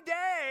one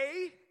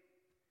day,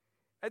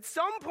 at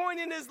some point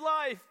in his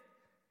life,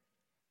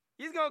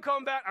 he's going to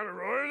come back. I'm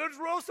going to let's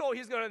wrestle.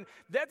 He's going to,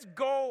 let's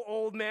go,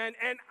 old man.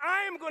 And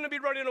I'm going to be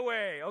running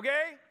away,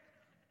 okay?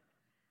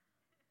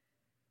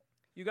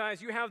 You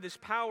guys, you have this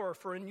power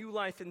for a new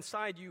life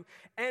inside you,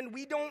 and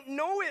we don't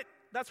know it.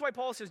 That's why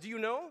Paul says, do you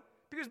know?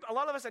 Because a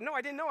lot of us say, no,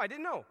 I didn't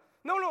know.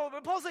 No,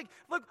 but Paul's like,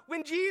 look,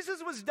 when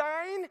Jesus was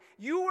dying,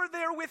 you were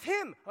there with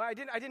him. Oh, I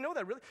didn't know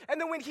that, really. And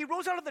then when he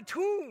rose out of the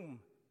tomb,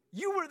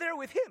 you were there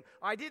with him.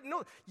 I didn't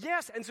know.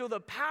 Yes, and so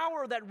the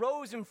power that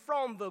rose him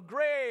from the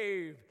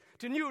grave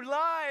to new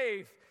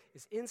life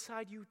is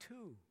inside you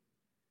too.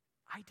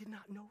 I did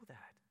not know that.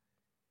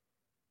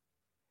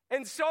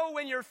 And so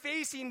when you're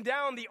facing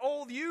down the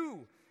old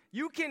you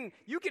can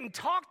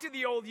talk to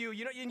the old you.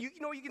 You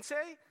know what you can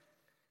say?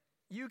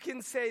 You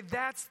can say,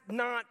 that's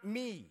not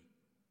me.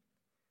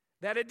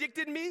 That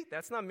addicted me,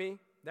 that's not me.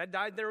 That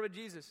died there with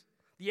Jesus.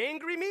 The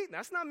angry me,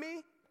 that's not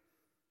me.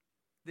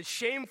 The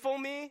shameful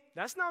me,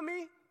 that's not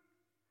me.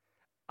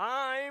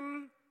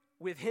 I'm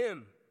with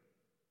him.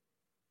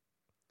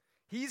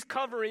 He's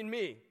covering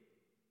me.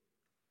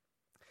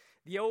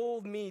 The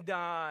old me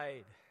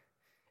died,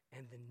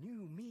 and the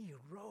new me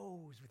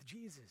rose with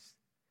Jesus.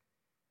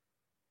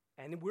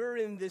 And we're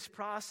in this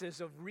process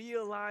of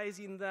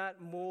realizing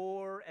that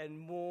more and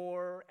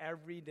more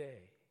every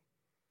day.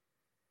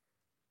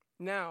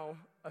 Now,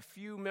 a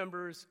few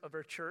members of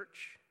our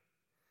church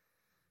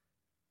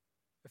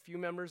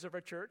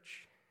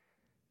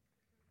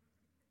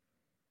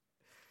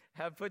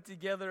have put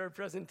together a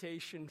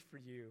presentation for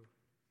you.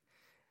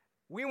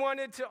 We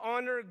wanted to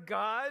honor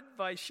God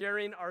by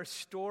sharing our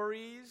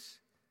stories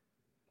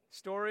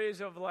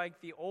of like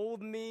the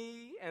old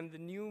me and the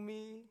new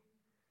me,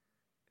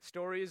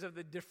 stories of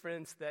the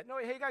difference that, no,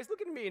 hey guys,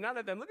 look at me, not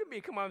at them, look at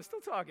me, come on, I'm still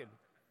talking.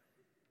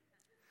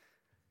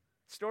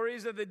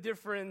 Stories of the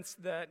difference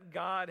that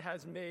God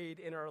has made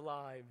in our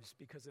lives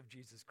because of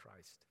Jesus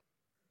Christ.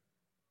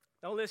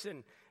 Now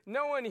listen,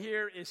 no one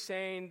here is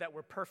saying that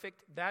we're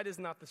perfect. That is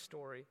not the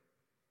story.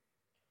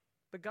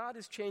 But God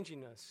is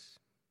changing us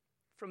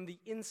from the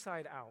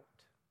inside out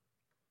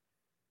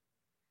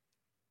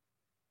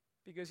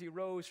because he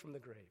rose from the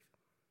grave.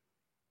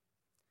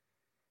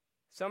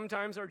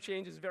 Sometimes our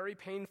change is very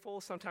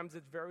painful, sometimes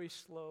it's very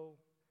slow,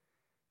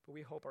 but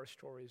we hope our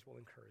stories will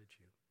encourage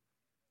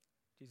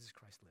you. Jesus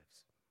Christ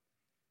lives.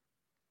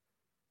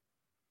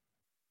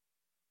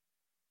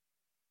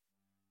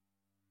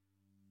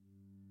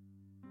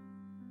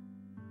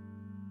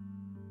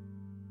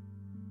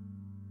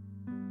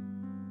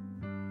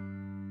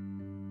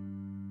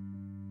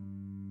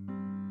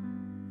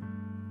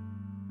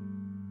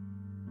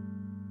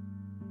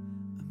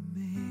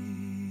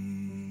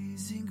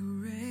 Amazing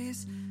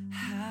grace,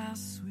 how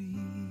sweet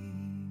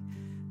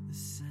the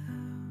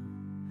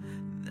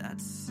sound that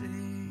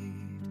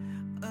saved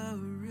a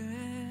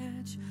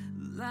wretch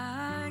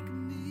like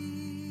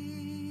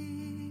me.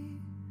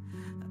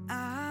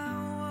 I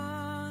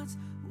once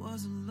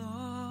was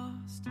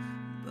lost,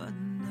 but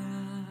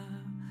now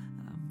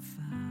I'm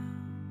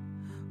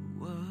found.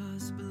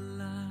 Was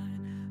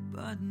blind,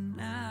 but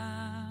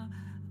now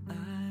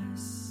I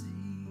see.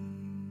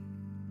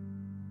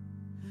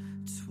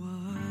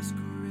 'Twas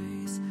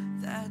grace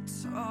that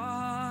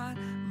taught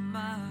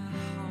my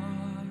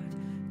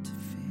heart to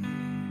fear,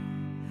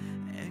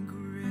 and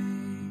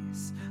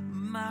grace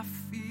my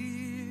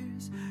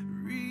fears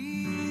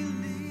relieved.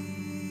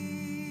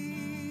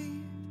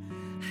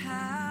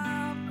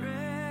 How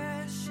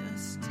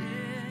precious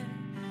did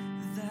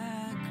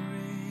that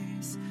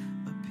grace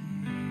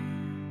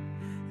appear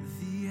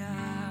the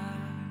hour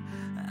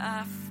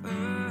I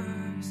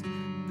first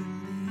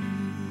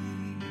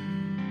believed.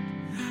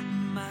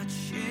 My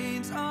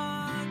chains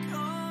are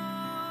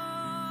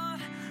gone,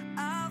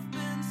 I've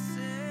been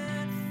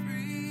set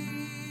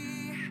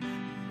free.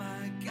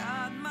 My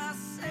God, my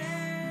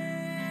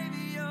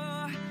Savior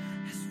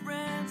has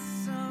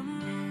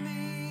ransomed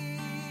me.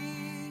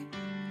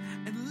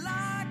 And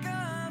like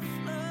a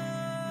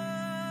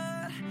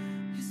flood,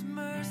 His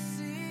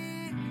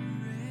mercy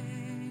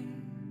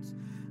reigns,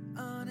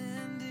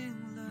 unending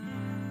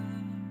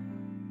love,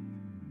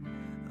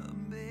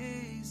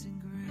 amazing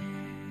grace.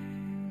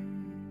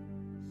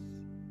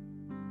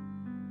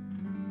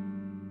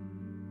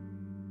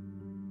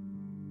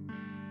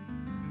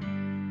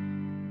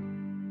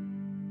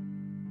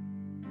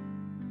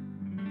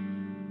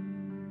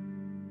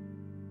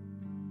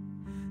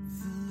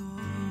 The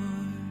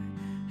Lord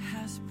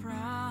has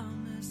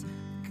promised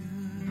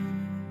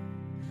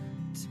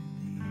good to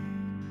me.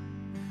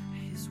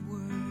 His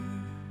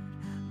word,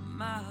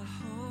 my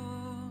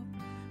hope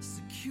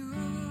secures.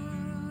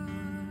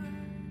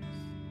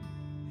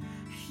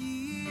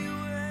 He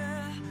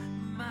will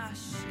my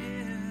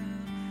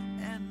shield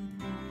and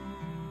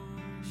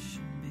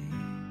portion me,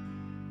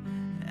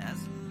 as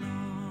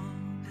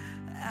long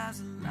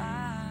as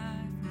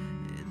life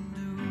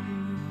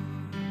endures.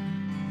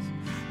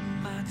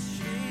 My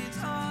chains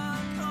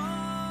are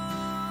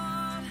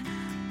gone,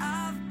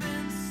 I've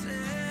been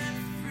set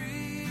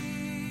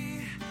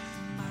free.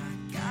 My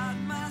God,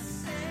 my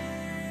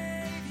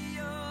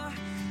Savior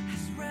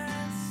has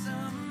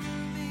ransomed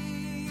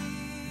me.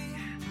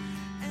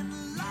 And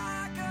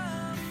like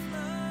a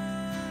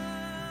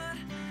flood,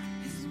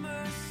 His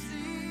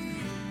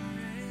mercy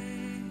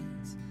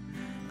reigns,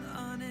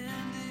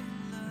 unending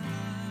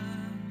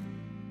love,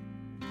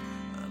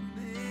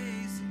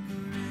 amazing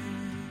grace.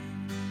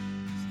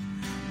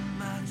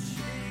 My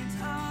chains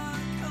are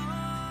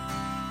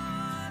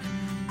gone,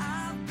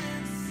 I've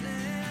been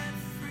set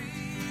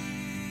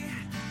free.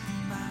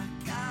 My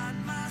God,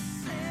 my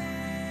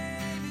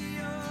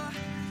Savior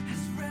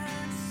has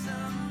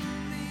ransomed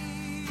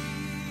me.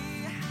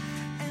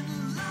 And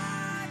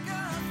like a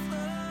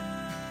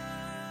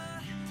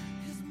flood,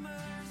 His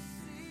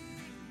mercy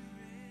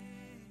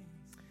reigns.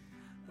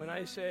 When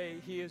I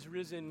say He is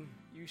risen,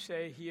 you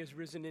say He is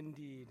risen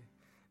indeed.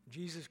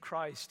 Jesus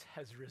Christ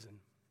has risen.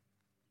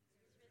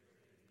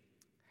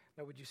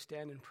 Now, would you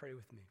stand and pray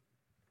with me?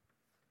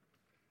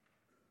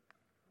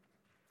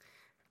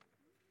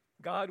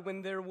 God,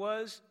 when there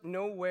was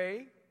no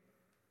way,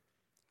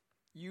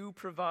 you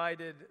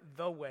provided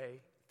the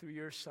way through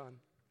your Son.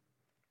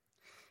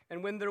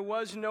 And when there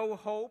was no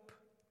hope,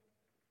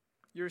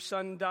 your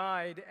Son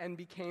died and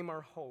became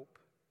our hope.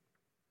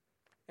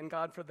 And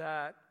God, for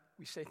that,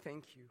 we say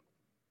thank you.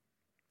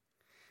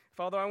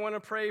 Father, I want to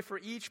pray for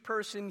each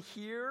person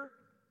here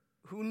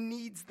who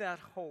needs that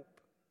hope.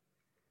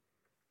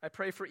 I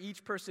pray for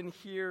each person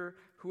here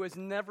who has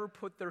never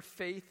put their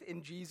faith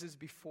in Jesus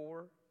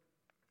before.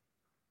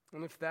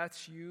 And if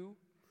that's you,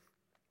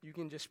 you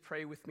can just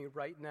pray with me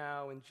right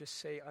now and just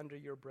say under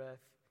your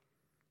breath,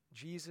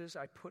 Jesus,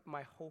 I put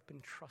my hope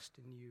and trust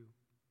in you.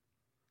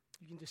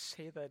 You can just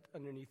say that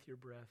underneath your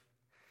breath.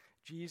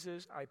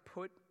 Jesus, I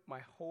put my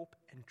hope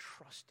and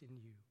trust in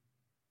you.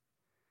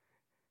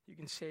 You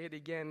can say it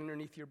again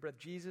underneath your breath.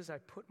 Jesus, I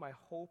put my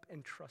hope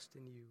and trust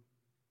in you.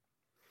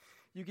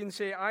 You can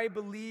say, I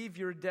believe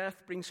your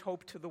death brings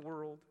hope to the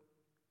world.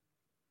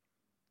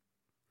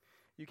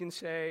 You can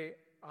say,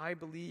 I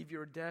believe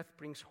your death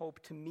brings hope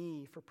to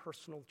me for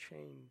personal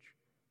change.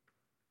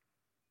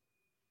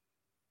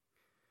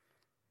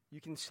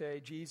 You can say,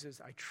 Jesus,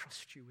 I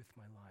trust you with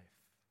my life.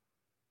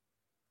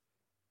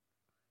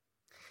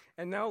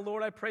 And now,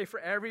 Lord, I pray for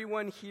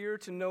everyone here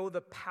to know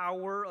the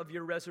power of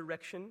your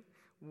resurrection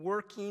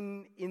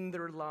working in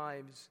their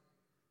lives.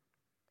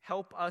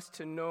 Help us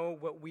to know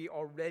what we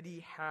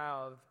already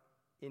have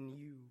in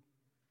you.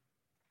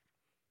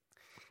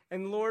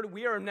 And Lord,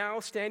 we are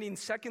now standing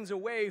seconds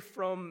away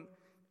from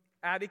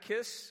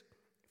Atticus,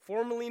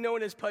 formerly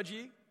known as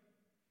Pudgy,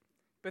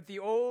 but the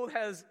old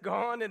has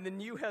gone and the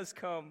new has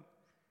come.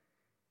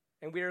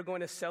 And we are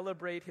going to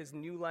celebrate his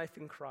new life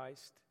in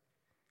Christ.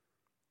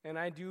 And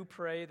I do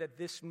pray that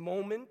this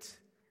moment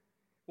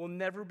will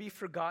never be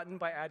forgotten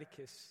by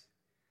Atticus,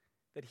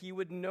 that he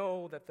would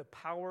know that the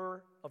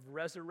power of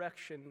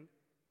resurrection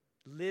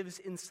lives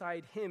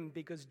inside him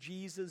because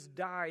Jesus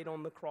died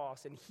on the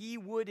cross, and he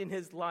would in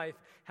his life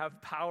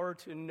have power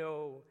to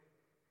know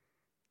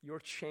your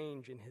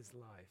change in his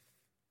life.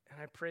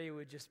 And I pray it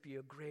would just be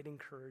a great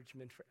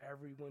encouragement for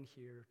everyone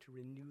here to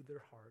renew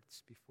their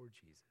hearts before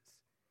Jesus.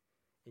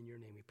 In your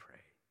name we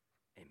pray.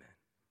 Amen.